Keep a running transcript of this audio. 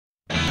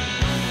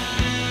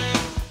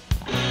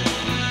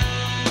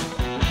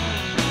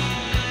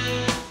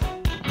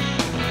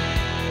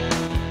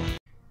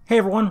Hey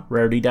everyone,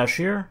 Rarity Dash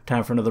here.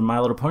 Time for another My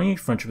Little Pony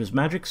Friendship is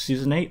Magic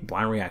Season 8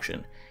 Blind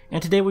Reaction.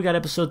 And today we got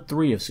episode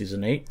 3 of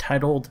Season 8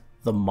 titled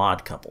The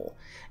Mod Couple.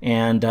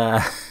 And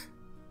that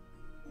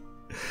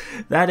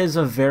is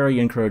a very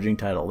encouraging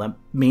title. That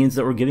means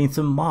that we're getting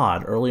some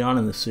mod early on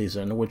in the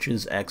season, which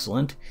is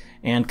excellent.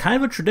 And kind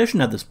of a tradition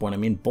at this point. I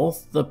mean,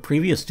 both the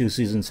previous 2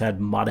 seasons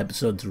had mod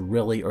episodes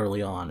really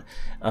early on,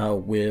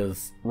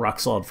 with Rock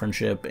Solid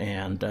Friendship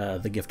and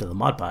The Gift of the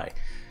Mod Pie.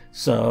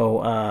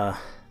 So,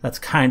 that's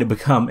kind of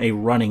become a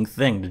running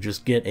thing to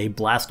just get a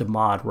blast of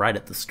mod right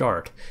at the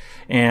start.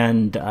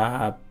 And,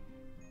 yeah,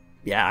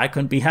 I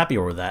couldn't be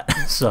happier with that.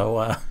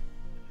 So,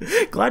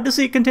 glad to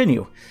see it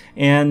continue.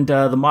 And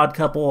the mod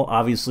couple,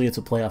 obviously it's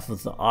a playoff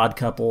of the odd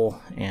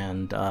couple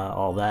and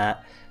all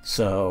that.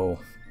 So,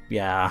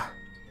 yeah,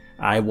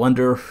 I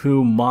wonder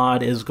who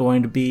mod is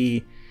going to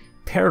be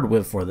paired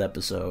with for the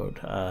episode,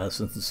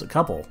 since it's a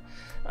couple.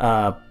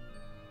 I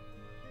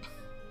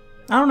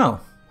don't know.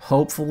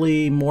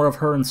 Hopefully more of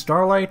her and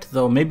Starlight,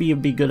 though maybe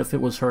it'd be good if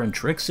it was her and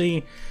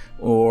Trixie,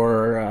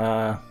 or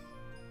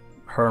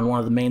her and one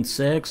of the main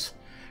 6,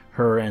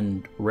 her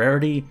and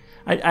Rarity.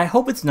 I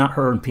hope it's not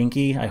her and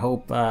Pinky. I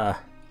hope, though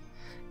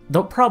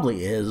it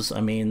probably is.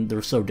 I mean,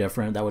 they're so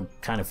different, that would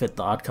kind of fit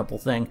the odd couple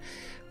thing.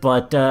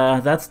 But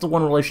that's the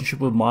one relationship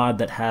with mod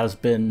that has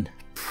been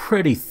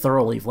pretty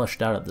thoroughly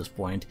fleshed out at this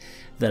point,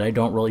 that I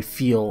don't really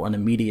feel an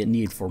immediate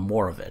need for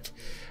more of it.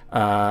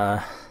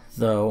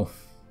 Though,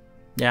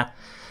 yeah,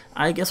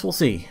 I guess we'll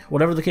see.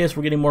 Whatever the case,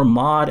 we're getting more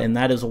mod, and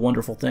that is a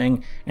wonderful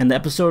thing. And the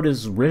episode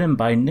is written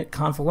by Nick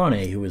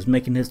Confalone, who is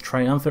making his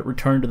triumphant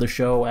return to the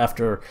show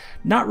after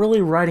not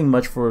really writing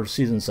much for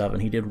Season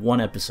 7. He did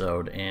 1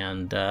 episode,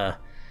 and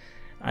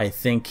I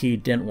think he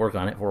didn't work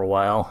on it for a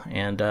while.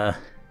 And, yeah,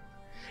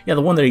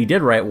 the one that he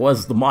did write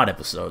was the mod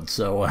episode,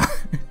 so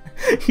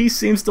he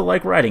seems to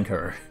like writing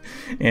her.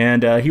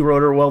 And he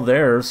wrote her well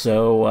there,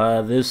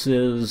 so this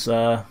is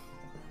a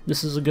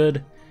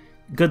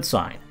good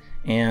sign.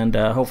 And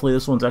hopefully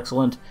this one's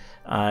excellent.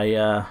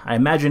 I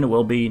imagine it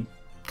will be.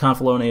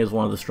 Confalone is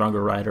one of the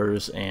stronger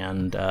writers,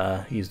 and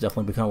he's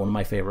definitely become one of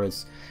my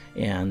favorites.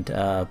 And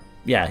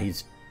yeah,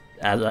 he's,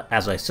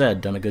 as I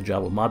said, done a good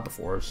job with mod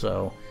before.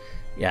 So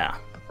yeah,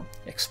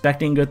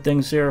 expecting good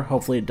things here.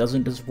 Hopefully it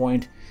doesn't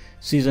disappoint.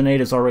 Season 8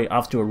 is already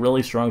off to a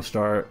really strong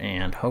start,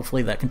 and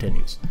hopefully that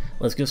continues.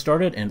 Let's get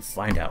started and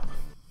find out.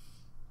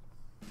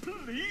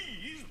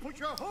 Please put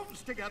your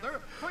homes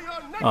together for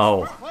your next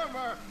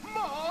performer,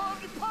 Mod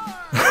Pie.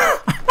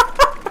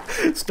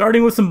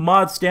 Starting with some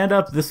mod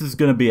stand-up, this is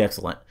going to be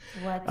excellent.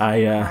 What's call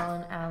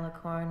an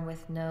alicorn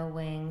with no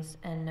wings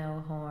and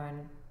no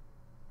horn?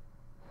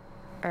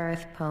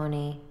 Earth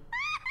pony.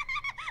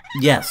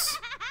 Yes.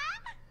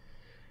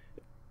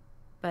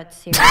 But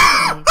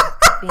seriously,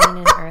 being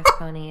an earth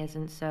pony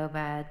isn't so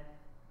bad.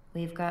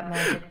 We've got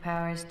magic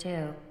powers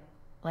too,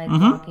 like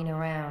walking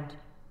around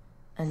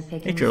and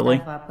picking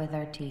stuff up with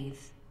our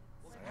teeth.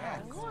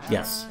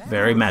 Yes,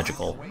 very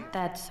magical.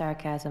 That's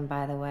sarcasm,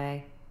 by the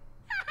way.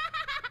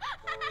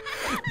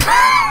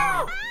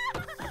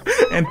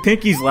 And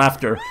Pinky's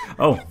laughter.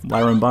 Oh,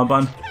 Lyra and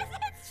Bonbon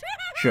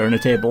sharing a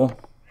table.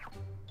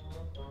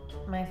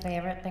 My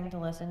favorite thing to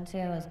listen to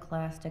is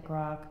classic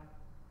rock.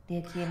 The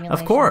accumulation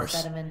Of course.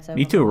 of sediments over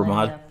Me too,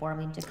 millennia Ramad.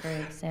 forming to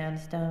create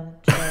sandstone,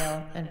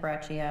 shale, and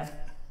breccia.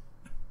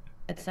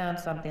 It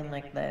sounds something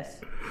like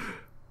this.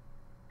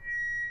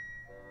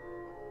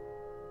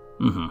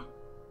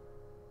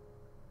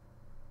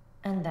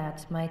 And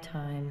that's my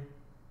time.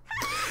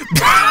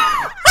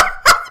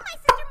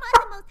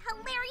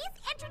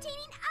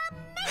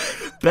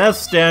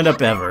 Best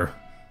stand-up ever.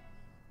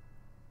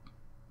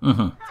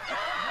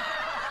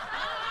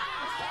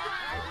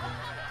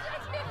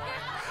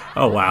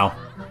 Oh, wow.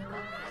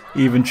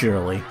 Even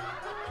cheerily.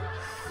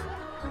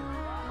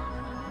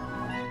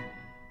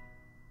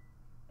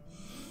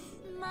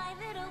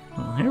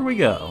 Well, here we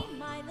go.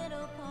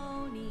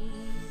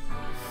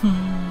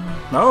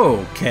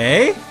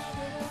 Okay.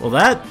 Well,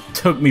 that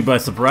took me by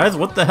surprise.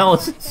 What the hell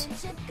is this?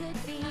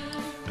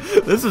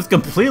 This is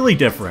completely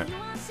different.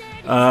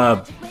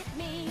 I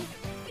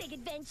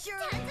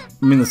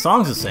mean, the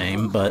song's the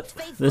same, but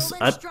this,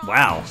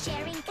 wow.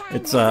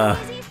 It's,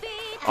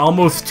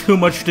 almost too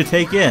much to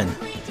take in.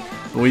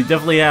 But we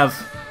definitely have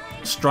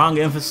strong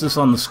emphasis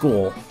on the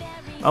school.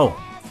 Oh.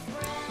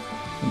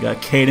 We got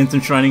Cadence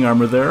and Shining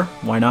Armor there.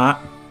 Why not?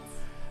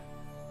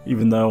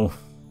 Even though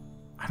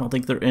I don't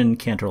think they're in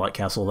Canterlot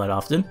Castle that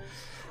often.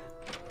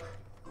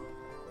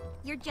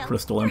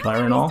 Crystal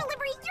Empire and all.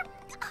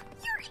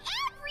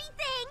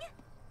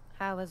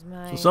 How was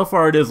my So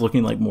far it is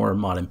looking like more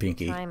Mod and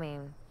Pinky.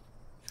 timing?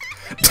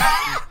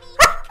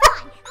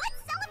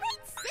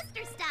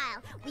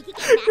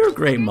 You're a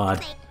great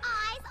Mod.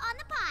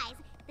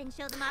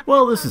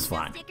 Well, this is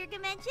fine.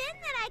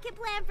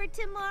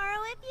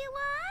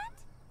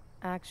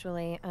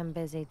 Actually, I'm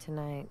busy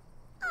tonight.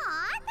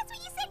 Aw, that's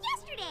what you said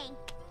yesterday.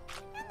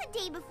 And the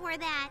day before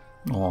that.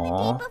 Aww.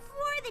 The day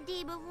before the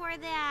day before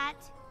that.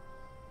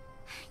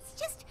 It's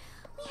just,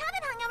 We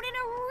haven't hung out in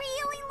a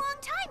really long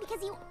time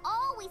because you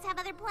always have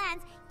other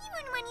plans,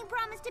 even when you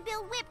promised to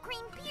build whipped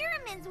cream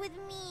pyramids with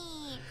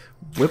me.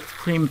 Whipped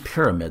cream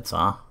pyramids,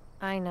 huh?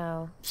 I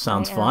know.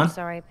 Sounds I fun. am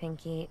sorry,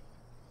 Pinky.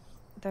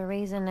 The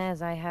reason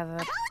is I have a...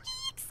 Apology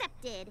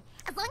accepted.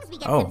 As long as we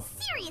get Oh. some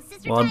serious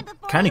sister Well, time I'm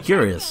before kinda your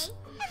curious.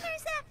 birthday. And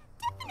there's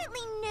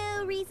definitely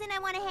no reason I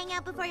want to hang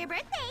out before your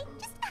birthday.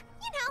 Just,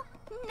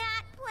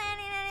 not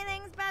planning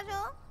anything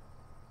special.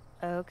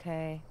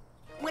 Okay.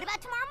 What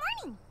about tomorrow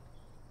morning?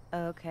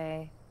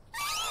 Okay.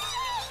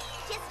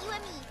 Just you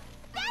and me.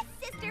 Best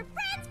sister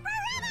friends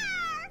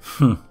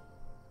forever!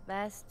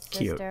 Best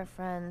Cute. sister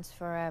friends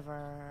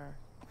forever.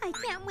 I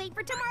can't wait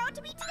for tomorrow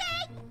to be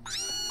today!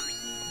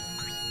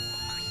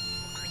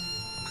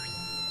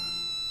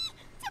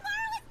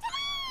 Tomorrow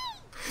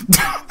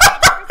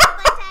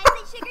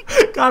is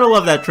today! Gotta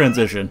love that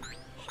transition.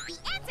 The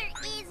answer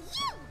is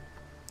you!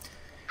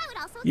 I would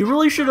also You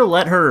really should have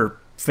let her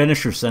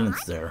finish her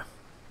sentence there.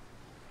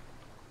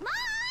 Maud!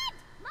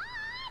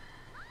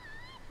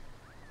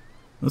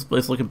 This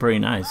place looking pretty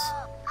nice.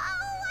 Oh,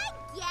 I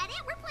get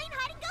it. We're playing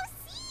hide and go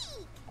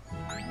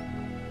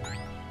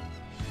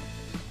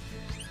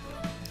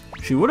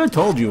seek. She would have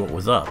told you what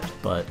was up,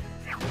 but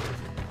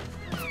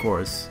of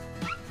course,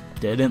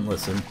 didn't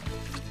listen.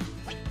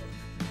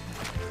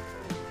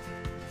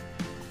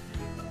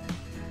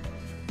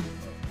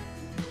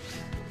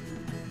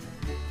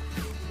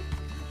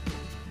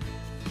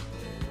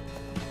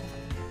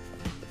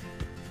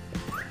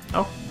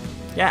 Oh,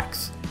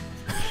 Yaks.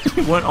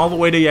 Went all the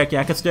way to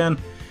Yakistan.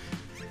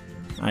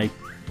 I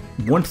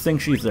wouldn't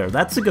think she's there.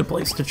 That's a good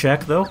place to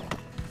check, though.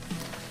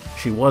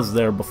 She was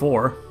there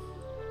before.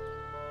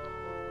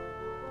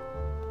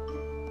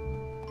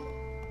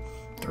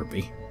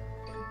 Derpy.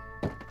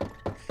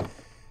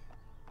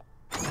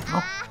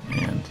 Oh,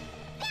 and...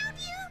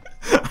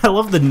 I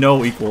love the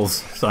no equals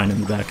sign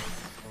in the back.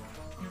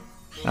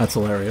 That's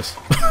hilarious.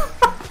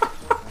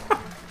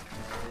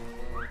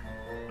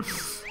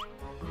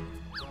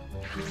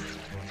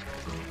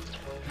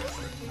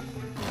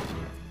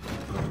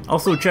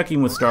 Also,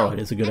 checking with Starlight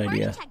is a good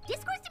idea. Check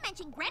Discourse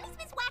Dimension, Granny's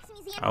Miss Wax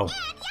Museum, Oh. and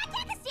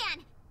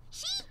Yakistan.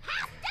 She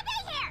has to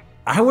be here.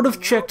 I would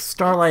have checked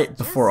Starlight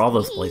before all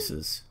those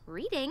places.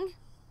 Reading.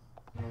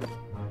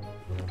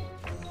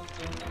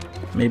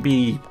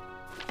 Maybe...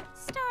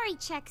 Story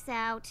checks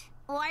out.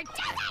 Or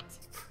does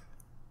it?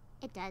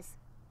 It does.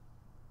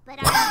 But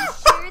are you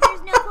sure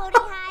there's no Cody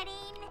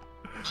hiding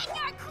in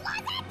your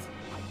closet?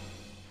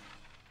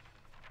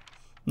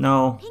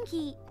 No.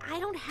 Pinky, I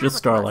don't have Just a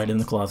Starlight in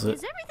the closet.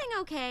 closet. Is everything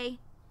okay?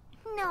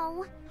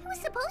 No. I was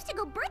supposed to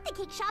go birthday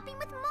cake shopping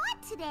with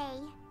Maud today.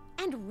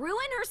 And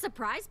ruin her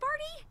surprise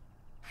party?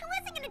 I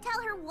wasn't gonna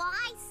tell her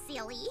why,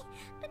 silly.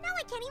 But now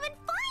I can't even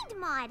find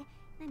Maud.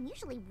 I'm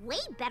usually way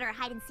better at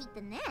hide and seek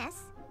than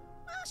this.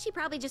 Well, she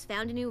probably just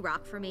found a new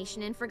rock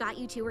formation and forgot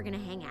you two were gonna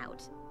hang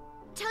out.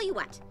 Tell you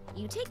what,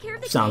 you take care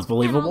of the Sounds cake and I'll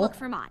believable. look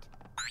for Maud.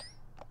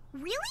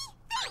 Really?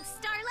 Thanks,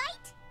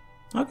 Starlight.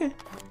 Okay.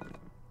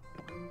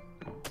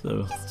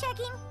 So, Just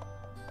checking.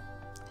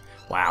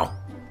 wow.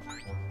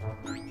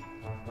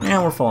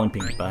 And we're falling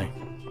Pinkie Pie.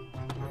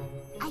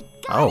 I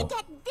gotta Oh.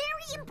 get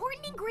very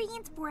important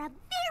ingredients for a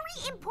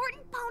very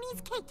important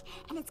pony's cake,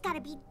 and it's gotta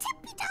be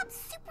tippy-top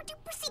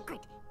super-duper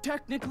secret.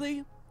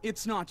 Technically,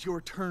 it's not your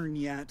turn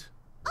yet.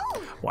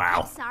 Oh,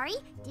 Wow. I'm sorry.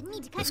 Didn't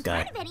mean to cut This in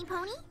guy. front of any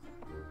pony.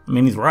 I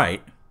mean, he's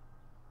right.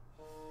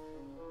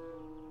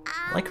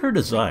 Like her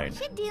design.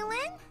 What you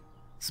doing?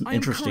 Some I'm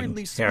interesting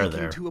currently hair speaking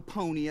there. to a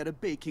pony at a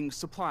baking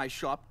supply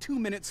shop 2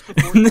 minutes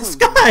before In the closing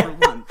sky. for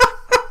lunch.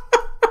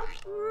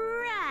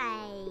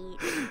 Right.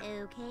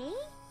 Okay.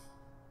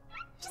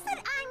 Just that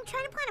I'm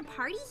trying to plan a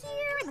party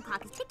here, and the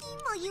clock is ticking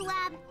while you,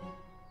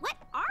 what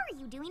are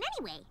you doing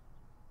anyway?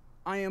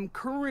 I am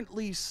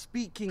currently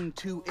speaking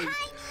to a... Can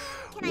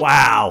I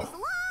Wow. pass this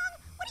along?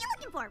 What are you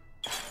looking for?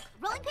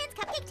 Rolling pins,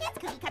 cupcake tins,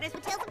 cookie cutters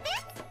with tails and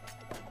fins?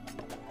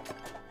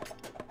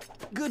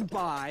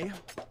 Goodbye.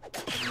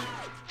 That's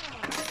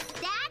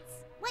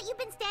what you've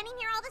been standing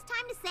here all this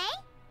time to say?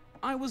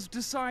 I was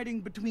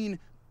deciding between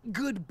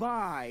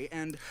goodbye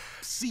and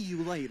see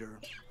you later.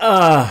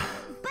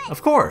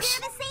 Of course.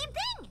 They're the same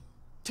thing.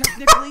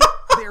 Technically,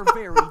 they're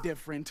very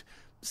different.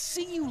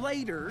 See you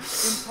later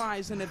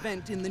implies an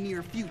event in the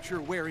near future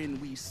wherein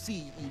we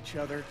see each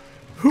other.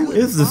 Who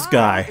is this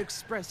Goodbye guy?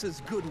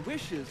 expresses good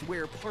wishes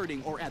where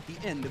parting or at the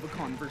end of a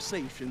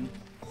conversation.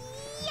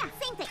 Yeah,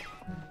 same thing.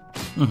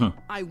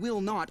 I will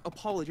not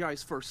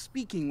apologize for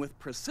speaking with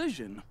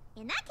precision.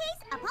 In that case,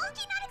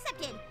 apology not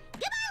accepted.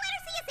 Goodbye, later,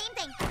 see you, same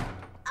thing.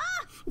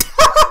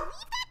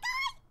 Leave that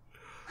guy?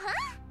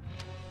 Huh?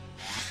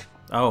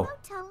 Oh, Go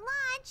to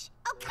lunch?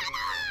 Oh, come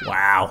on!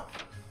 wow.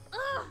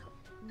 Ugh.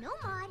 No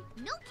Maud,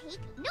 no cake,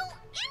 no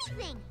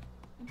anything.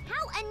 And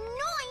how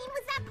annoying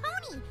was that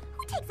pony?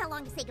 Who takes that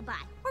long to say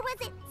goodbye? Or was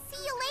it,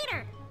 see you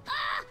later?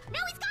 Ugh, now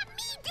he's got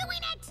me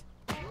doing it!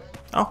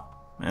 Oh,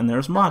 and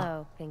there's Maud.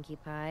 Hello, Pinkie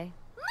Pie.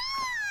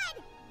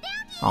 Maud!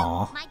 Found you!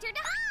 Aw. My turn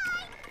to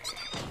hide!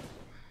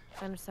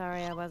 I'm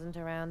sorry I wasn't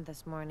around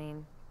this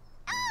morning.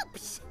 Oh,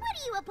 psh, what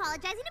are you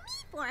apologizing to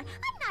me for? I'm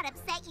not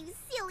upset, you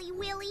silly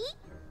Willy.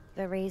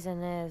 The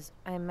reason is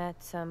I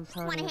met some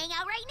pony. Want to hang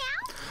out right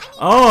now? I mean,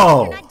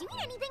 Oh. you're not doing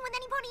anything with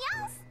any pony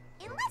else.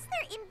 Unless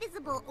they're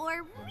invisible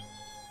or really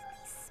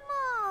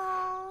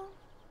small.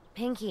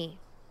 Pinky,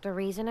 the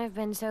reason I've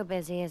been so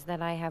busy is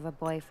that I have a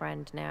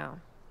boyfriend now.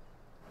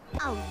 A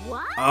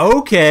what?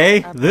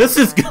 Okay, this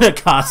is gonna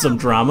cause some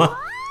drama.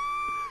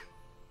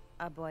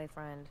 A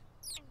boyfriend.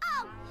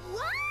 A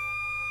what?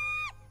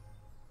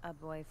 A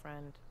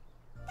boyfriend.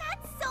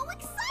 That's so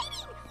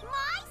exciting!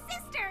 My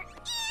sister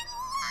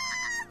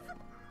in love!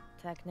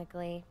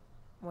 Technically,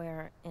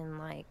 we're in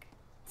like...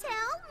 Tell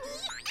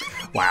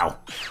me. Wow.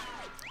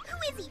 Who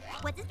is he?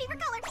 What's his favorite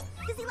color?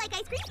 Does he like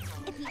ice cream?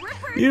 If he were a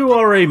bird... You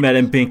already met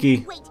him,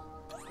 Pinky. Wait,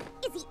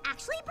 is he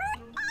actually a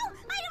bird? Oh,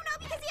 I don't know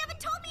because you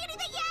haven't told me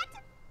anything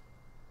yet!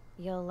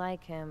 You'll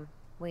like him.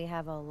 We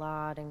have a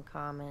lot in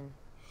common.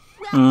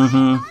 Well, I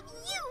love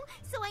you,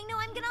 so I know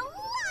I'm gonna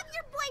love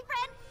your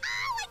boyfriend.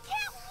 Oh, I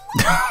can't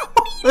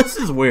wait! This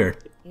is weird.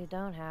 You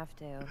don't have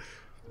to.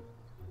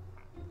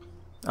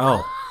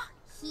 Oh.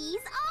 He's a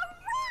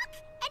rock,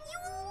 and you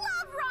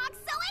love rocks,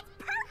 so it's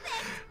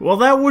perfect! Well,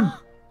 that would...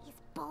 Is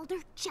Boulder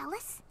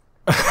jealous?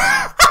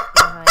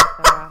 Behind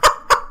the rock.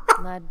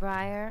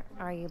 Mudbriar,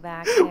 are you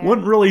back there?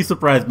 Wouldn't really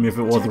surprise me if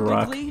it was a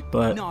rock, Technically,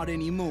 but... not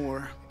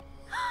anymore.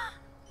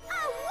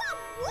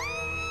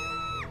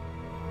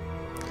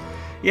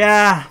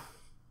 Yeah.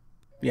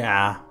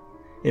 Yeah.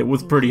 It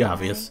was pretty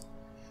obvious.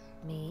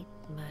 Meet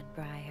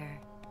Mudbriar.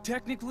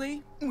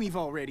 Technically, we've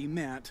already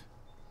met.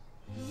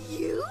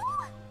 You?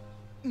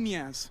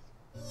 Yes.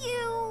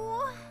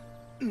 You?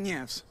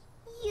 Yes.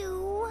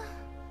 You?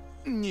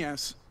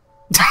 Yes.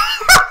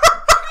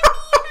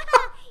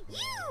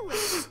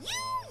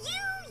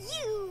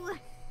 You!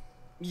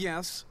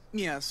 Yes.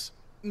 Yes.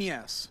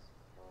 Yes.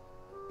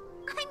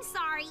 I'm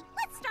sorry.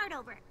 Let's start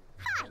over.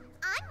 Hi,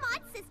 I'm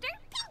Maud's sister,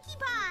 Pinkie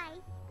Pie.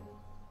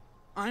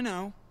 I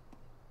know.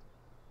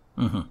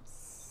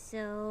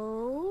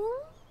 So,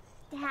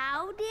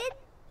 how did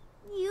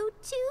you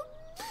two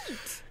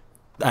meet?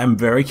 I'm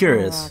very A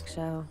curious. rock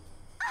show.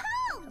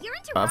 Oh, you're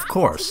into Of rocks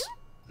course.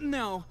 too?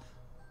 No.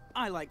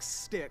 I like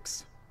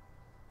sticks.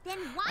 Then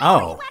why Oh.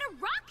 were you at a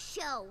rock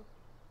show?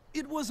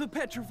 It was a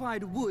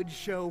petrified wood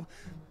show,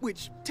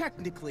 which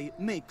technically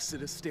makes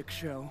it a stick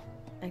show.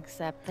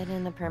 Except that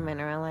in the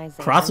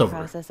permineralization Crossover.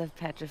 process of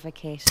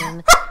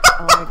petrification,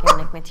 all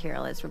organic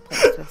material is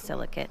replaced with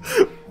silicate,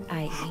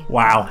 i.e.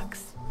 Wow.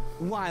 rocks.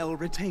 While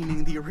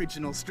retaining the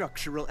original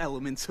structural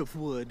elements of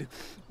wood.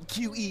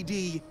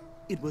 QED,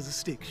 it was a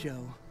stick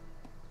show.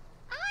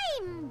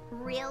 I'm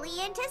really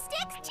into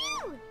sticks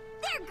too.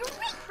 They're great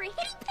for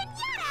hitting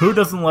pinatas. Who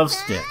doesn't love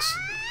sticks?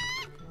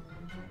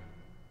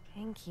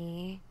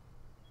 Pinky.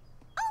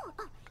 Oh,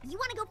 you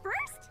want to go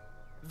first?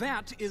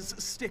 That is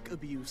stick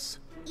abuse.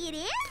 It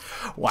is?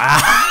 Wow.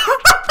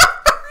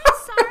 I'm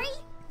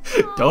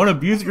sorry. Don't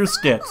abuse your It's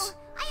sticks.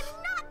 awful. I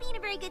am not being a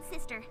very good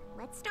sister.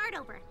 Let's start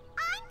over.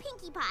 I'm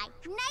Pinkie Pie.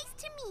 Nice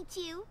to meet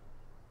you.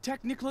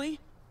 Technically,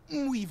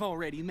 we've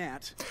already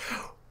met.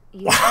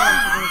 You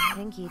can introduce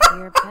Pinky to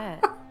your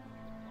pet.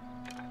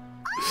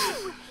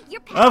 Oh,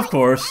 your pet Of likes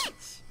course.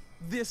 pets.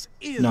 This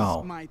is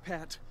No. my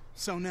pet,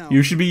 so no.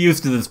 You should be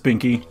used to this,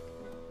 Pinky.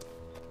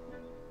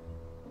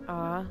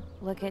 Aw,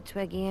 look at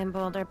Twiggy and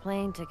Boulder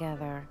playing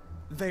together.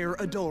 They're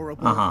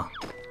adorable. Uh-huh.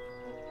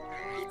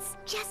 It's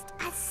just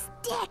a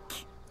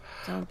stick.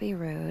 Don't be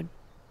rude.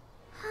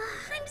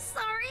 I'm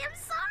sorry.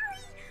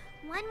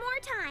 One more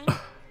time.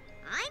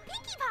 I'm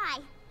Pinkie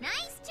Pie.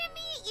 Nice to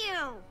meet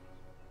you.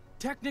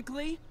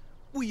 Technically,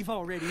 we've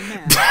already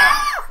met.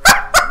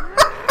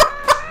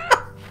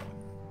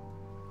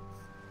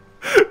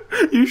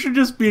 You should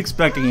just be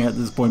expecting it at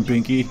this point,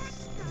 Pinky.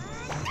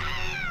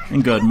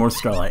 And good, more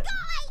Starlight.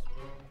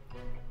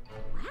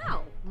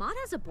 Wow, Maud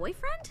has a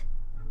boyfriend?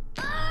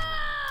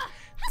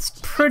 It's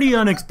pretty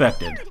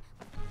unexpected.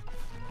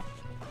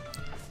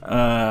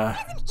 As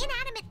an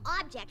inanimate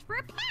object for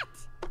a pet.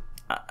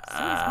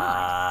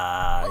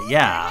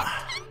 Yeah.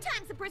 That's 10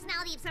 times the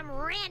personality of some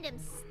random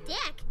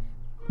stick.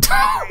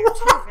 Or 2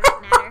 for that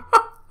matter.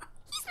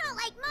 He's not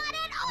like Maud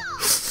at all.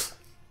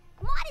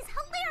 Maud is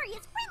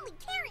hilarious, friendly,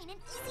 caring, and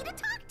easy to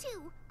talk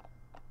to.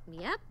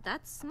 Yep,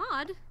 that's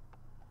Maud.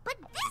 But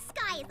this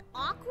guy is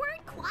awkward,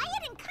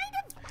 quiet, and kind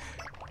of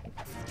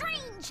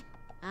strange.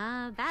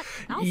 That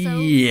also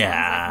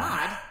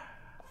Yeah.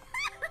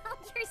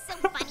 sounds You're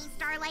so funny,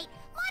 Starlight.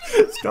 Maud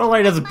is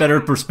Starlight has a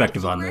better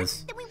perspective on Humor,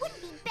 this. then we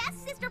wouldn't be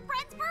best sister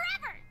friends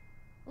forever.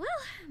 like Maud. Well,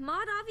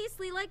 Maud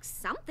obviously likes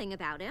something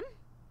about him.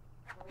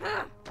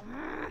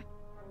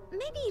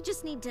 Maybe you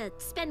just need to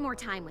spend more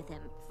time with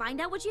him. Find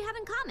out what you have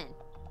in common.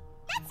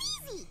 That's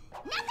easy.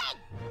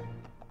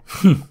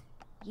 Nothing.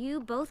 You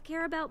both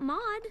care about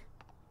Maud.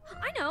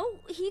 I know,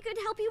 he could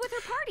help you with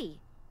her party.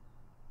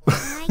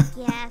 I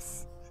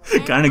guess.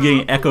 Kind of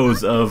getting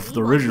echoes of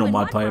the original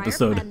Mod Pie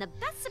episode. And the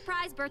best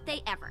surprise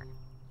birthday ever.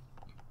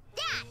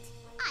 That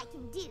I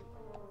can do.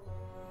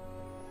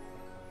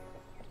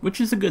 Which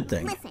is a good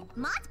thing. Listen,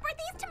 Maud's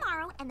birthday is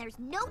tomorrow, and there's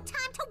no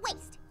time to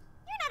waste.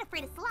 You're not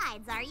afraid of slides,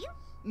 sides, are you?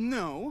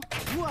 No.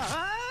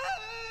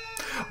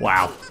 What?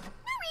 Wow.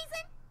 No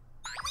reason.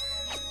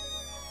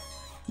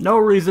 No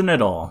reason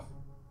at all.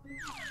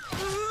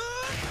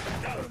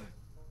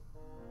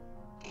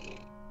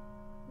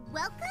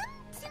 Welcome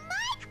to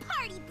my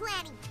party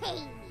planning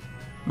cave.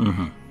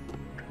 Mm-hmm.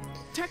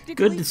 Technically,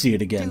 Good to see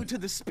it again. Due to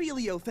the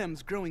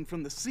speleothems growing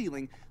from the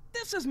ceiling,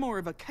 this is more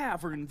of a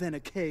cavern than a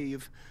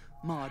cave.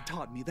 Maud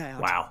taught me that.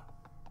 Wow.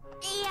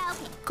 Yeah,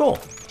 okay. Cool.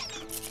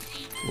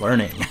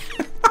 Learning. Here's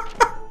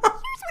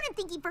what I'm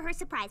thinking for her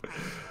surprise party.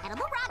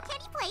 Edible rock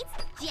candy plates,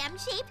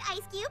 gem-shaped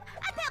ice cube,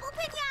 a pebble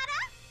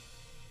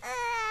pinata.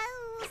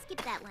 We'll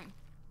skip that one.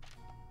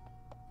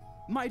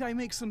 Might I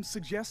make some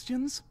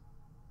suggestions?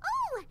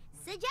 Oh,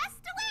 suggest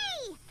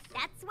away!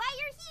 That's why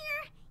you're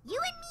here. You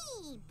and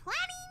me,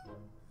 planning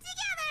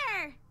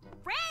together.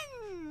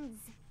 Friends.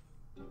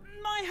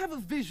 I have a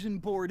vision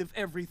board of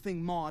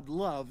everything Maud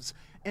loves,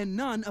 and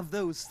none of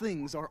those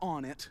things are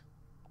on it.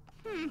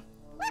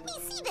 Let me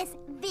see this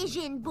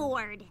vision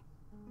board.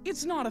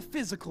 It's not a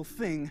physical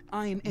thing.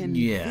 I'm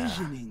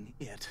envisioning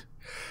it.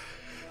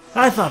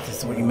 I thought this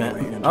is what you meant.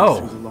 Through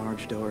Oh. the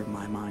large door of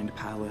my mind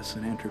palace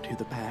and enter to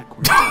the back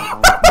where I have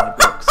all of my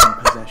books and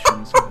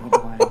possessions. And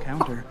what do I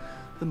encounter?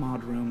 The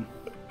Maud room.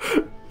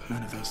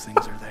 None of those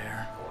things are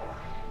there.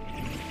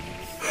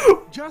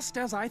 Just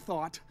as I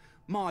thought,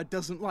 Maud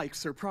doesn't like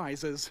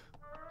surprises.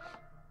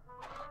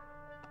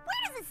 Where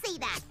does it say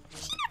that?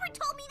 She never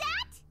told me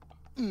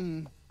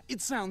that. It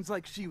sounds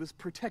like she was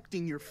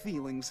protecting your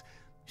feelings.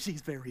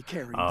 She's very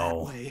caring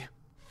Oh. that way.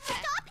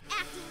 Stop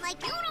acting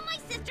like you know my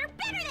sister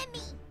better than me.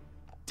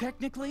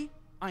 Technically,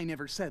 I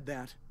never said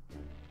that.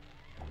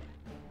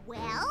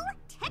 Well,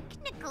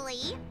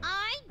 technically,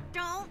 I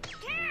don't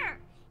care.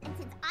 And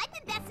since I've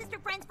been best sister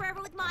friends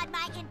forever with Maud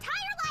my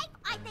entire life,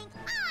 I think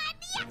I'm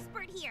the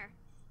expert here.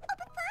 Oh,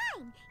 but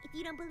fine. If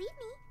you don't believe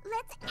me,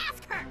 let's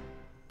ask her.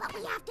 But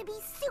we have to be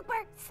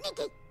super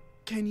sneaky.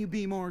 Can you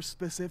be more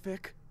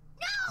specific?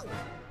 No!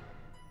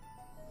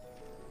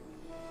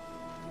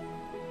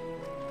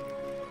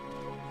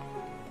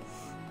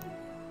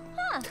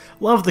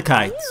 Love the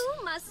kites.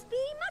 You must be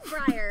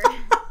Mudbriar.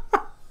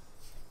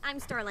 I'm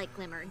Starlight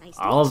Glimmer. Nice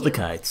to All meet of the you.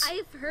 kites.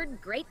 I've heard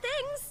great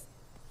things.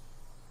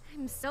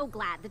 I'm so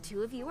glad the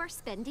two of you are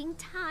spending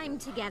time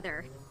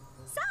together.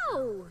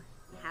 So,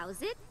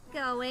 how's it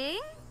going?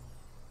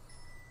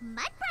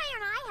 Mudbriar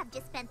and I have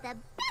just spent the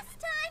best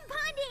time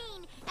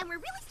bonding, and we're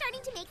really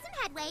starting to make some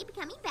headway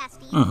becoming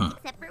besties,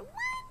 except for one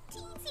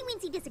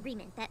teensy-weensy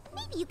disagreement that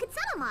maybe you could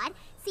settle, Maud.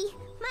 See,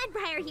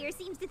 Mudbriar here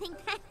seems to think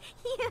that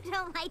you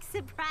don't like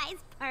surprise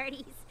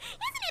parties.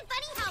 Isn't it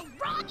funny how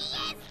wrong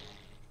he is?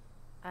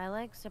 I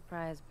like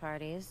surprise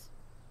parties.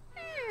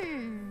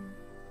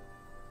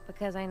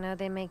 Because I know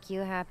they make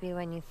you happy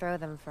when you throw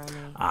them for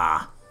me.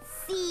 Ah.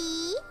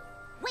 See?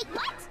 Wait,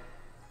 what?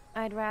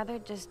 I'd rather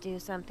just do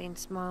something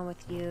small with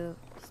you,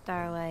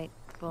 Starlight,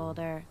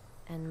 Boulder,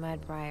 and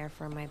Mudbriar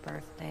for my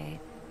birthday.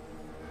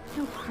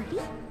 No party?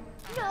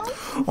 No?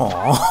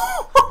 Aww.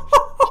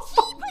 Did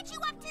she put you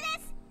up to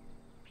this?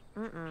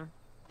 Mm-mm.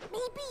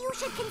 Maybe you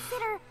should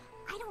consider,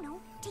 I don't know,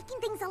 taking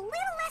things a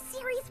little less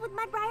serious with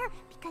Mudbriar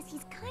because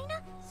he's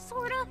kinda,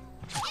 sorta,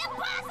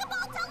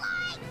 impossible to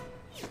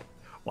like!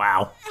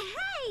 Wow.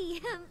 Hey,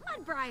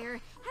 Mudbriar,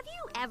 have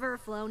you ever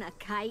flown a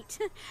kite?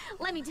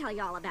 Let me tell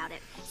you all about it.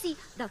 See,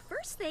 the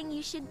first thing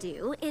you should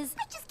do is...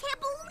 I just can't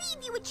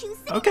believe you would choose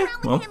sitting Okay,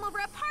 around well. with him over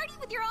a party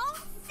with your own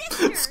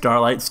sister!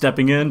 Starlight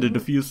stepping in to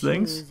diffuse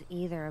things. Choose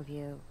either of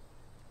you.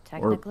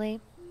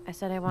 Technically, I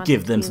said I wanted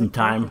Give to them be some with both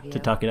time of to you.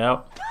 talk it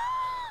out.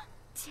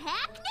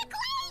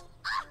 Technically?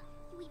 Oh,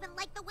 you even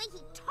like the way he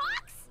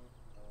talks?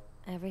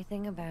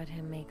 Everything about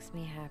him makes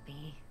me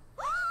happy.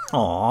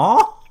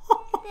 Aww.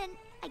 Then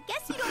I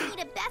guess you don't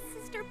need a best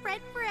sister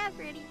friend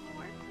forever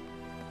anymore.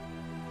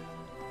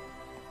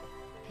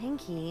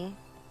 Pinky,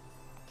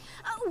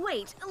 Oh,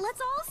 wait,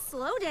 let's all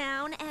slow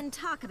down and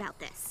talk about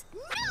this.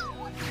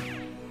 No!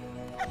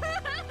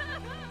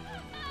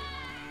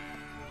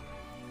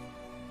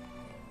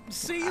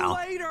 See you Wow.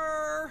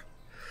 later!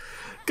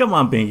 Come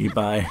on, Pinkie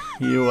Pie.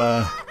 You,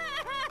 I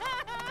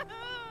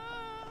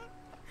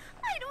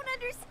don't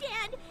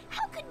understand.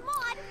 How could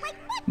Maud, like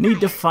Mudbriar, need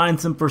to find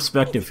some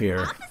perspective here.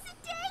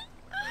 opposite day?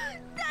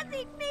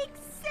 Doesn't make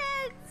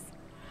sense.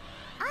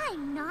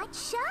 I'm not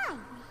shy,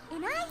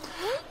 and I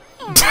hate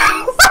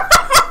animals.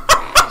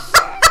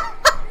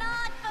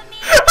 Not for me,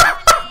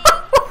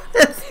 darling.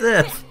 What's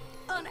this?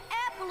 An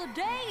apple a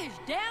day is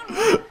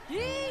downright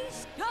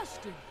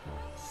disgusting.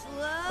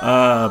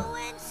 Slow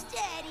and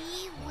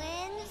steady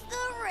wins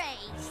the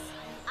race.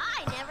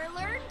 I never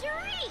learned to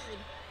read.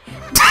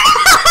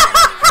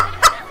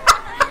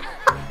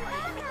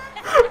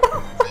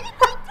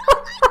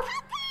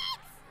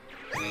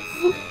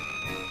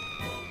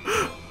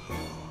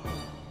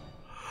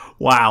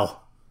 Wow.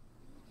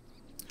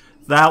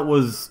 That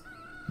was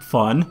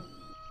fun.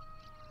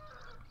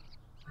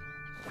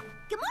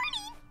 Good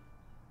morning.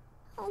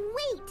 Oh,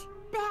 wait.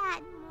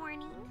 Bad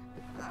morning.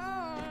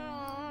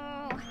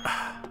 Oh.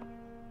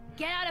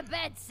 Get out of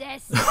bed,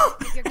 sis.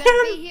 If you're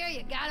better be here,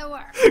 you gotta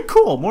work.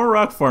 Cool, more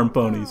rock farm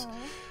ponies.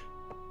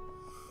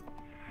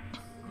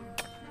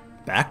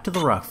 Back to the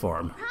rock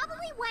farm.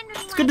 Probably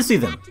wondering It's good to see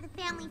them. Back to the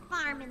family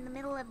farm in the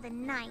middle of the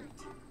night.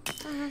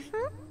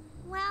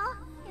 Well,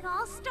 it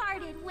all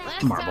started when...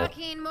 Less Marble.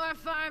 talking, more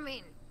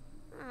farming.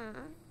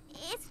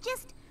 It's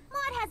just,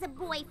 Maud has a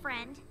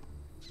boyfriend.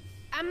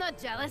 I'm not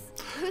jealous.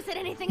 Who said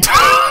anything about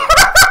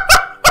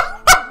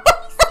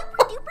He's super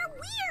duper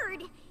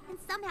weird. And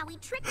somehow he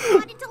tricked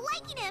Maud into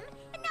liking him,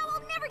 and now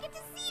I'll never get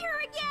to see her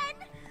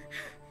again.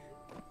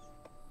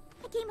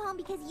 I came home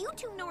because you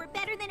two know her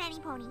better than any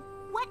pony.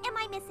 What am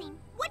I missing?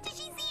 What does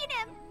she see in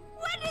him?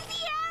 What does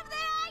he have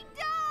that I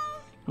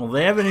don't? Well,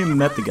 they haven't even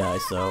met the guy,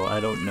 so I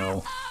don't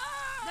know.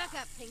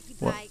 Suck up, Pinkie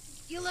What? Pie.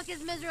 You look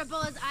as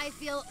miserable as I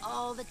feel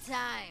all the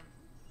time.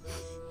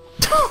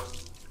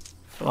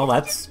 Well,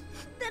 that's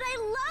That I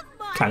love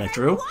Maud. Kinda and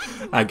true, want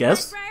to I love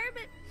guess. Briar,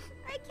 but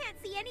I can't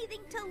see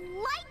anything to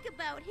like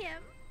about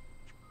him.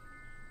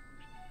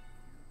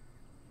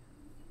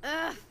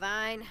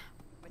 Fine.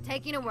 We're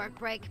taking a work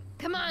break.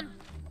 Come on.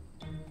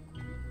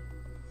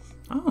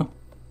 oh,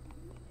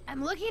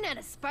 I'm looking at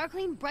a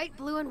sparkling bright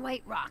blue and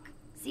white rock.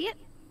 See it?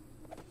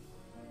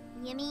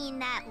 You mean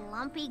that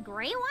lumpy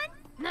gray one?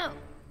 No,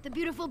 the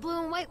beautiful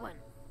blue and white one.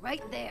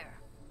 Right there.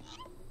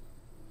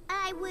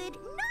 I would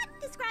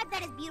not describe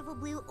that as beautiful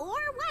blue or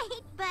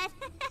white, but...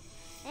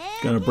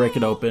 gonna break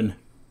it open.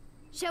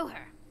 Show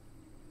her.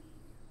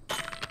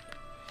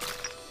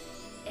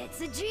 It's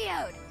a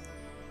geode.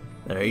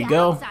 There you The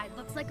go. outside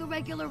looks like a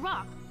regular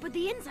rock, but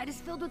the inside is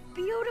filled with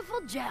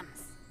beautiful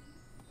gems.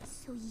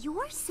 So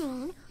you're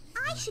saying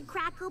I should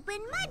crack open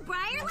Mud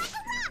Briar like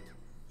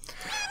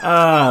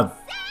a rock?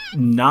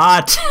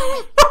 Not,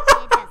 It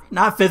doesn't.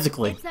 not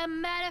physically. It's a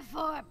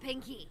metaphor,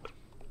 Pinkie.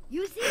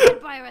 You see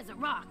Mudbriar as a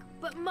rock,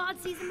 but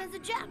Maud sees him as a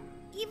gem.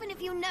 Even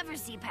if you never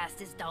see past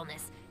his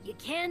dullness, you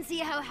can see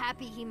how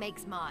happy he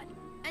makes Maud.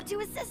 And to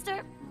his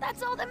sister,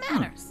 that's all that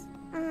matters.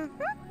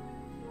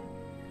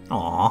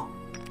 Aw.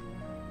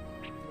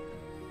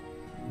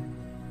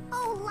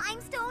 Oh,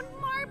 limestone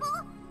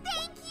marble,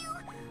 thank you.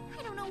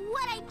 I don't know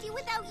what I'd do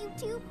without you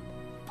two.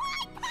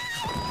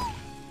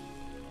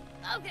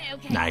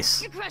 Okay.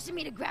 Nice. You're crushing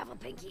me to gravel,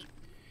 Pinkie.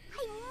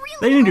 I really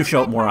They need to owe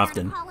show up Mud more Briar an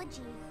often.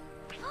 apology.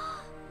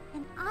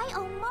 And I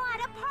owe Maud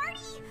a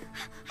party.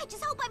 I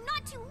just hope I'm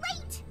not too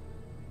late.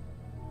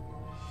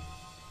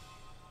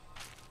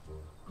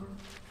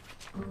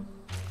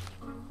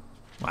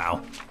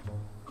 Wow.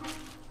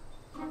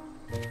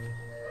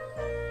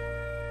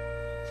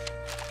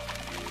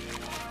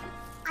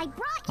 I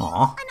brought you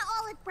Aw. an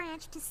olive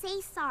branch to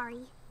say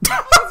sorry. It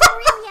was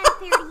really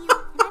unfair to you,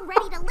 and I'm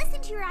ready to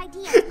listen to your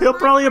ideas. He'll Lamont,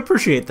 probably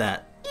appreciate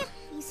that. if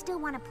you still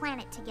want to plan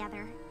it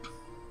together.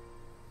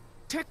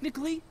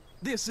 Technically,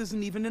 this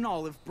isn't even an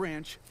olive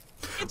branch.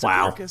 It's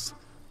Wow. a carcass,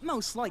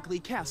 most likely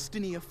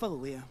Castinia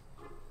folia.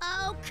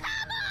 Oh,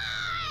 come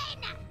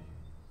on!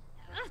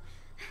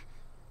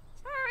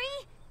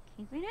 Sorry,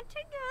 keeping it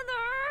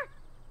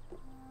together.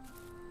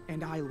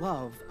 And I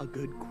love a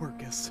good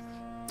quercus.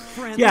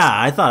 Friends, Yeah,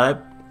 I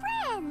thought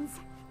Friends.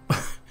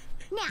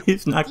 Now,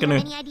 he's not do you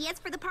have gonna any ideas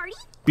for the party?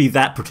 be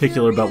that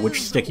particular about which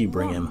there stick you is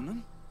bring him.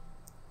 one.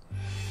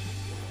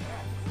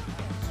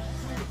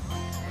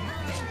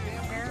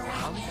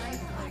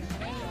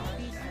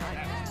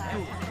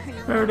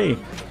 Alrighty.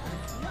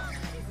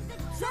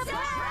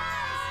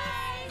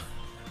 Surprise!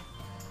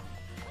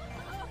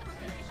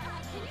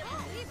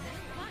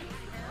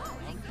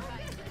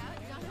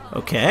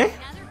 Okay.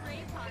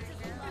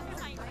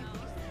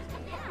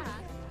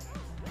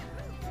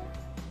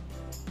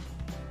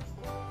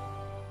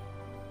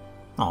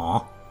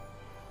 Aw.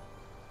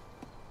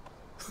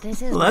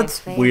 This is That's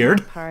my favorite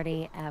weird.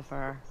 party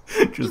ever.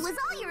 It Just was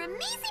all your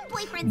amazing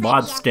boyfriend's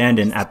Maud idea.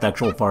 stand-in You said at the the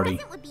actual best party.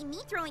 present would be me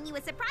throwing you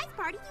a surprise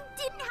party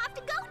you didn't have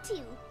to go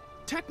to.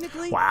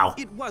 Technically, Wow.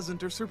 it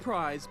wasn't a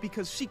surprise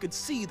because she could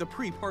see the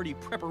pre-party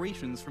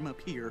preparations from up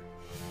here.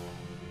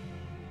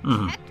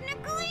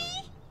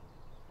 Technically,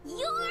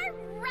 you're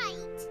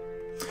right.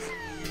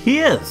 he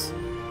is.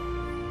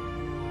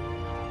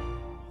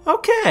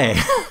 Okay.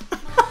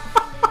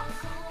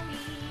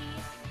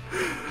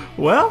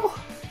 Well,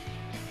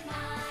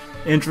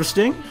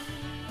 interesting.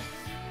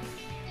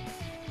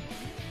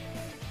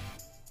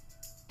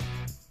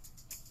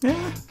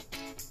 Yeah.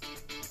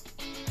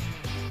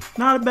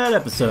 Not a bad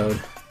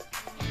episode.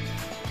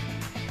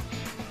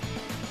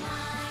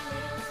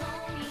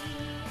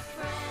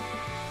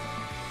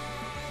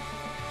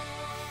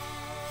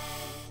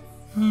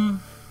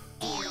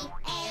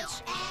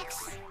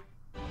 DHX.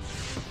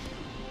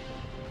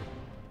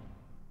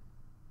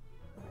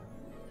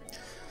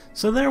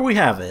 So there we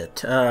have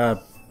it.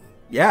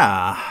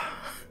 Yeah.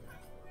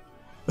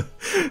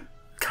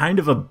 Kind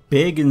of a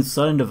big and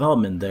sudden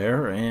development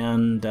there,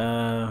 and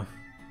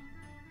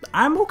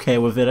I'm okay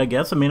with it, I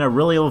guess. I mean, I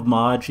really love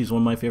Maud. She's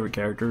one of my favorite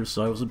characters,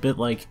 so I was a bit,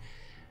 like,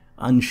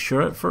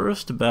 unsure at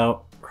first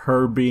about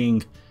her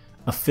being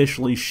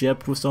officially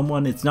shipped with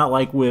someone. It's not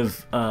like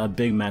with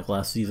Big Mac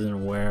last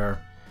season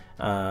where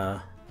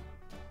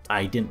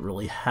I didn't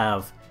really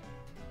have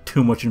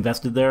too much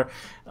invested there.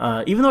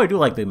 Even though I do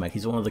like Big Mac,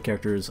 he's one of the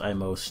characters I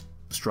most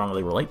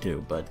strongly relate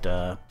to.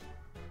 But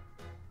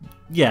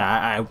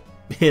yeah,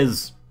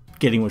 his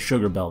getting with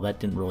Sugar Belle, that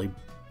didn't really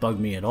bug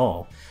me at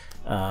all.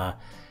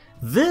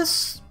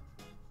 This,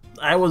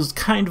 I was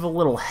kind of a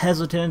little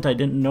hesitant. I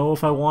didn't know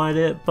if I wanted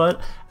it,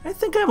 but I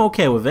think I'm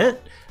okay with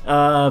it.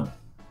 I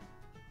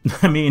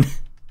mean,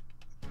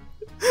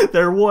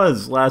 there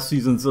was last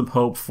season some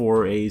hope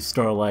for a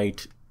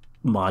Starlight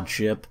mod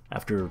ship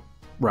after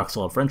Rock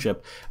Solid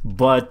Friendship,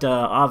 but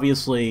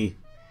obviously,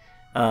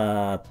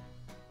 yeah,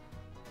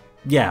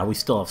 we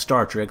still have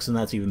Star Tricks, and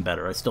that's even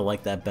better. I still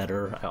like that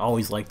better. I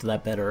always liked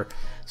that better.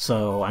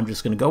 So I'm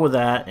just going to go with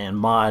that, and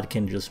Mod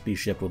can just be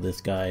shipped with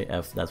this guy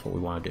if that's what we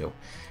want to do.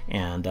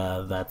 And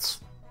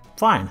that's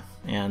fine.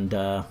 And,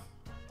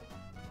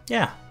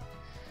 yeah.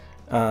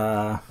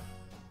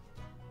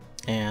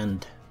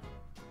 And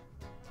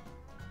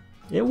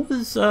it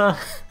was,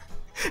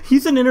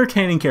 he's an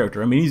entertaining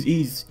character. I mean,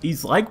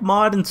 he's like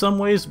Mod in some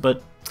ways,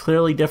 but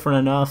clearly different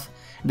enough.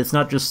 And it's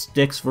not just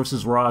sticks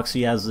versus rocks.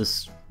 He has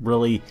this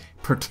really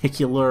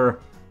particular,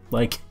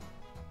 like,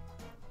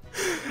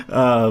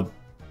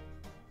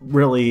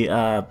 really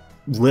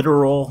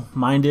literal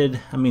minded.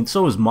 I mean,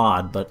 so is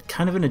Mod, but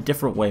kind of in a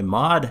different way.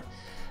 Mod,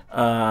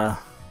 I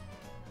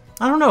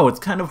don't know, it's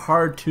kind of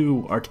hard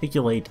to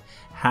articulate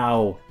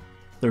how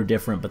they're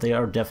different, but they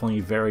are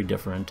definitely very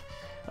different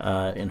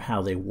in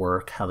how they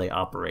work, how they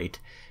operate,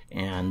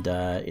 and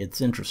it's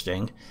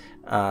interesting.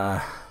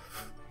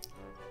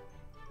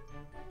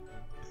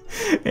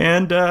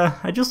 And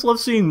I just love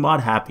seeing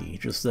Mod happy.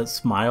 Just that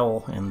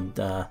smile and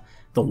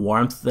the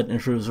warmth that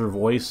enters her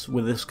voice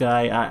with this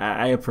guy.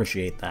 I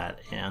appreciate that.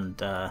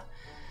 And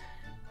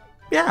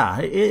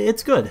yeah,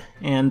 it's good.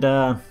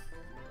 And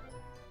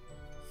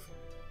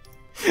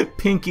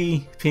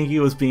Pinky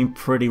was being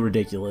pretty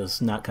ridiculous,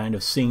 not kind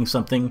of seeing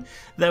something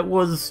that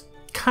was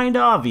kind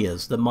of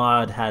obvious. The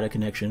Mod had a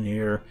connection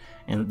here,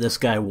 and this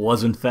guy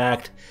was in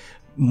fact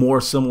more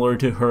similar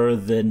to her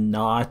than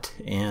not,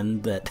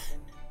 and that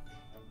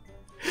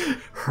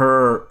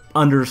her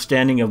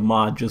understanding of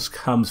Mod just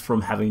comes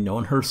from having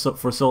known her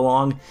for so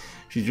long.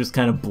 She's just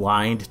kind of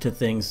blind to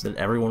things that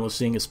everyone was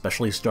seeing,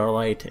 especially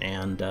Starlight,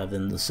 and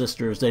then the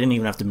sisters. They didn't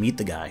even have to meet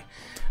the guy.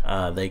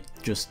 They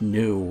just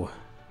knew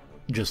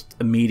just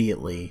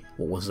immediately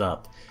what was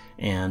up,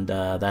 and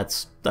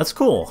that's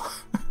cool.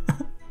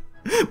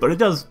 But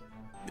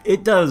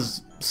it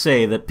does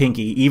say that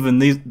Pinky,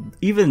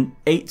 even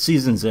 8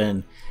 seasons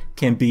in,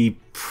 can be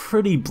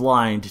pretty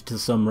blind to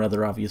some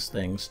rather obvious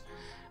things.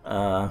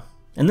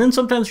 And then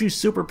sometimes she's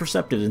super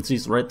perceptive and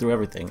sees right through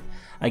everything.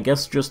 I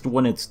guess just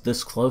when it's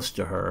this close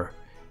to her,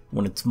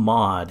 when it's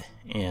Mod,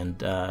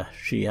 and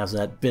she has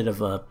that bit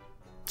of a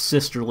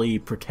sisterly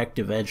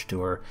protective edge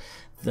to her,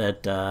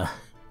 that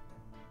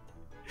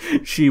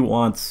she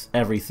wants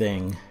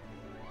everything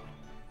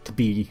to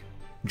be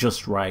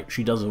just right.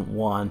 She doesn't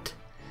want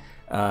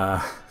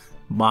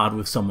Mod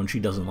with someone she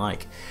doesn't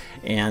like.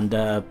 And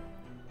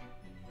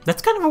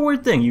that's kind of a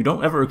weird thing. You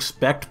don't ever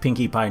expect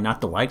Pinkie Pie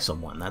not to like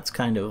someone. That's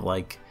kind of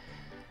like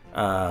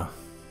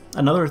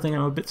another thing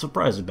I'm a bit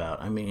surprised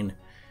about. I mean,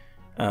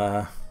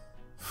 you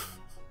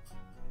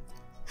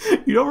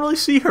don't really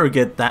see her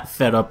get that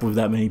fed up with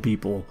that many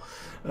people.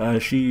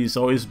 She's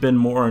always been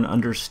more an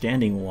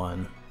understanding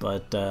one,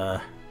 but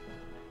I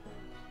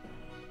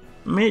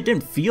mean, it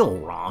didn't feel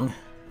wrong,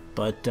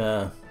 but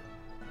I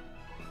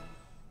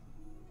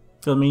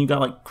mean, you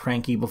got like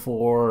Cranky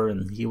before,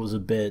 and he was a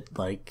bit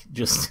like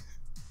just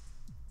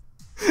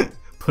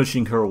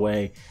pushing her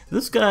away.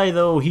 This guy,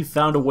 though, he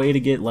found a way to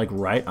get like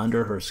right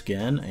under her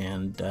skin,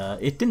 and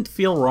it didn't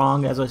feel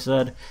wrong, as I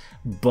said,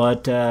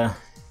 but yeah,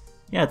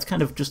 it's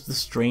kind of just a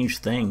strange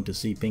thing to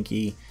see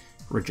Pinky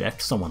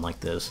reject someone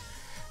like this.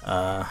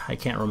 I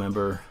can't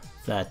remember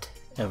that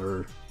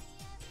ever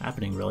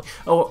happening, really.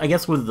 Oh, I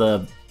guess with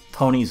the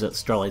ponies at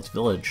Starlight's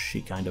Village,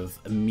 she kind of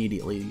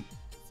immediately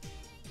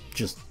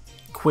just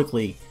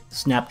quickly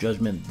snapped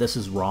judgment. This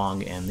is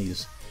wrong, and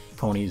these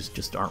ponies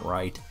just aren't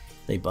right.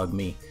 They bug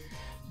me.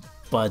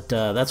 But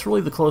that's really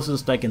the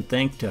closest I can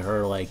think to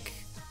her, like,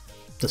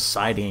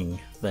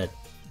 deciding that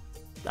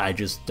I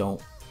just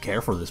don't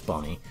care for this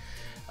pony.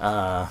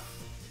 Yeah.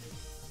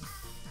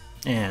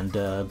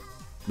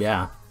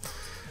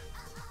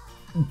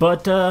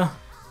 But, yeah,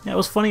 it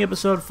was a funny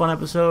episode, fun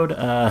episode.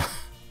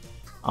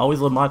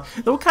 Always love Mod.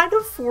 Though kind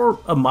of for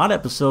a Mod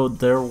episode,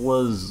 there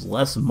was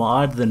less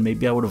Mod than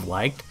maybe I would have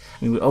liked.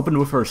 I mean, we opened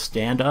with her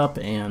stand-up,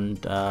 and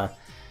that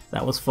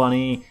was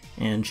funny,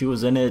 and she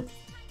was in it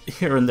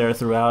here and there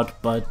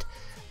throughout, but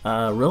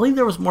really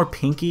there was more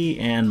Pinky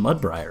and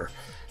Mudbriar.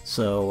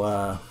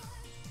 So,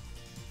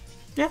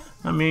 yeah,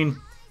 I mean,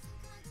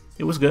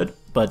 it was good,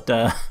 but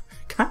kind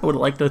of would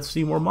have liked to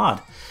see more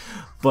Mod.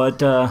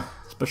 But,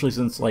 especially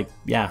since, like,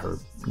 yeah, her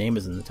name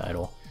is in the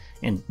title.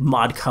 And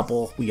Mod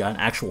couple, we got an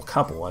actual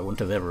couple. I wouldn't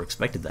have ever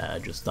expected that. I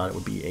just thought it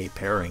would be a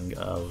pairing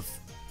of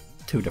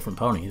 2 different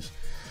ponies.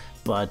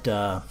 But,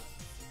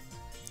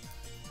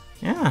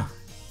 yeah.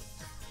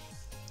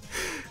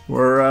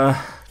 We're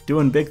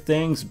doing big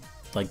things,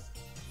 like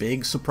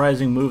big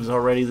surprising moves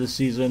already this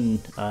season,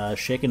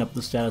 shaking up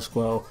the status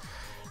quo.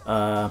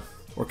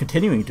 We're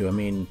continuing to. I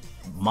mean,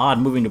 Maud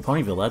moving to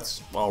Ponyville,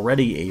 that's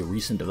already a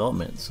recent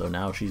development. So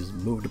now she's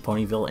moved to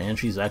Ponyville and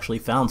she's actually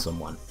found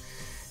someone.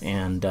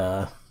 And,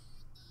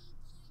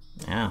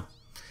 yeah.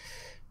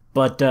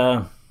 But,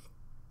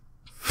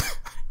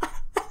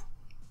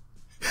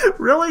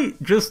 really,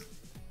 just,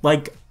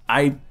 like,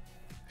 the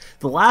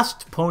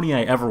last pony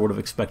I ever would have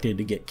expected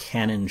to get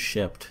canon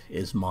shipped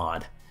is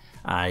Maud.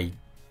 I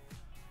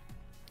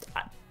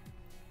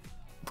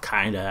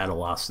kind of at a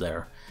loss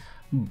there.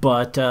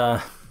 But,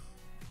 yeah,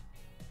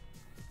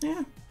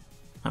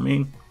 I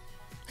mean,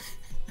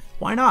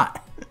 why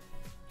not?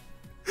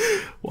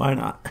 Why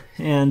not?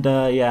 And,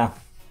 yeah,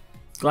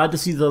 glad to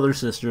see the other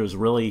sisters.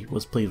 Really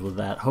was pleased with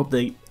that. Hope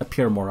they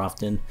appear more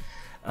often.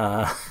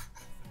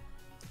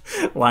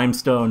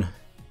 Limestone,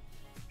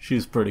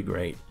 she's pretty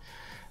great.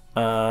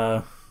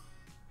 And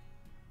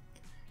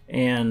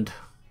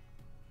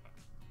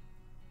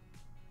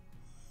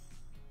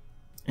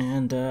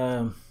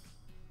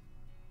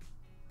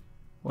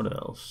what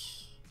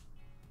else?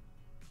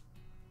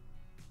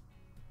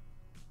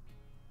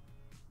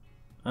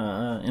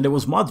 And it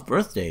was Maud's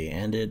birthday,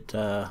 and it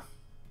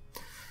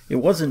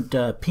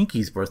wasn't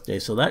Pinky's birthday,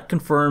 so that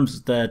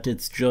confirms that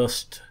it's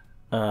just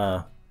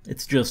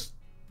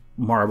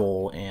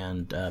Marble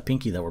and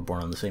Pinky that were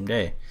born on the same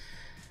day,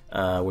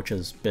 which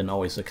has been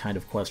always a kind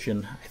of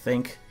question, I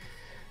think,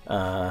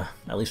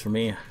 at least for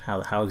me,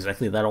 how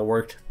exactly that all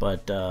worked.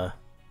 But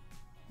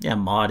yeah,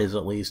 Maud is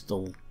at least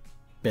a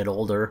bit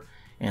older,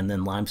 and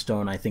then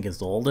Limestone I think is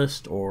the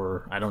oldest,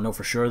 or I don't know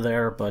for sure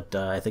there, but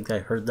I think I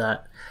heard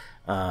that.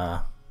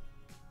 I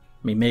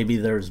mean, maybe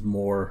there's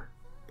more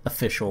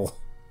official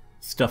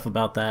stuff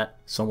about that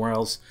somewhere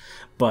else,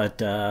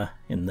 but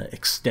in the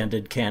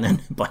extended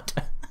canon, but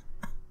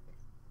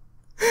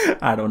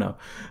I don't know.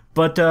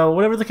 But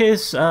whatever the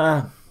case,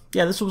 yeah,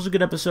 this was a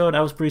good episode.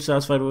 I was pretty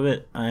satisfied with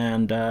it,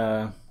 and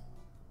yeah,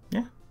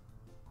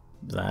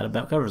 that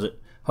about covers it.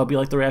 Hope you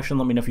liked the reaction.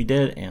 Let me know if you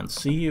did, and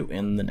see you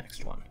in the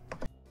next one.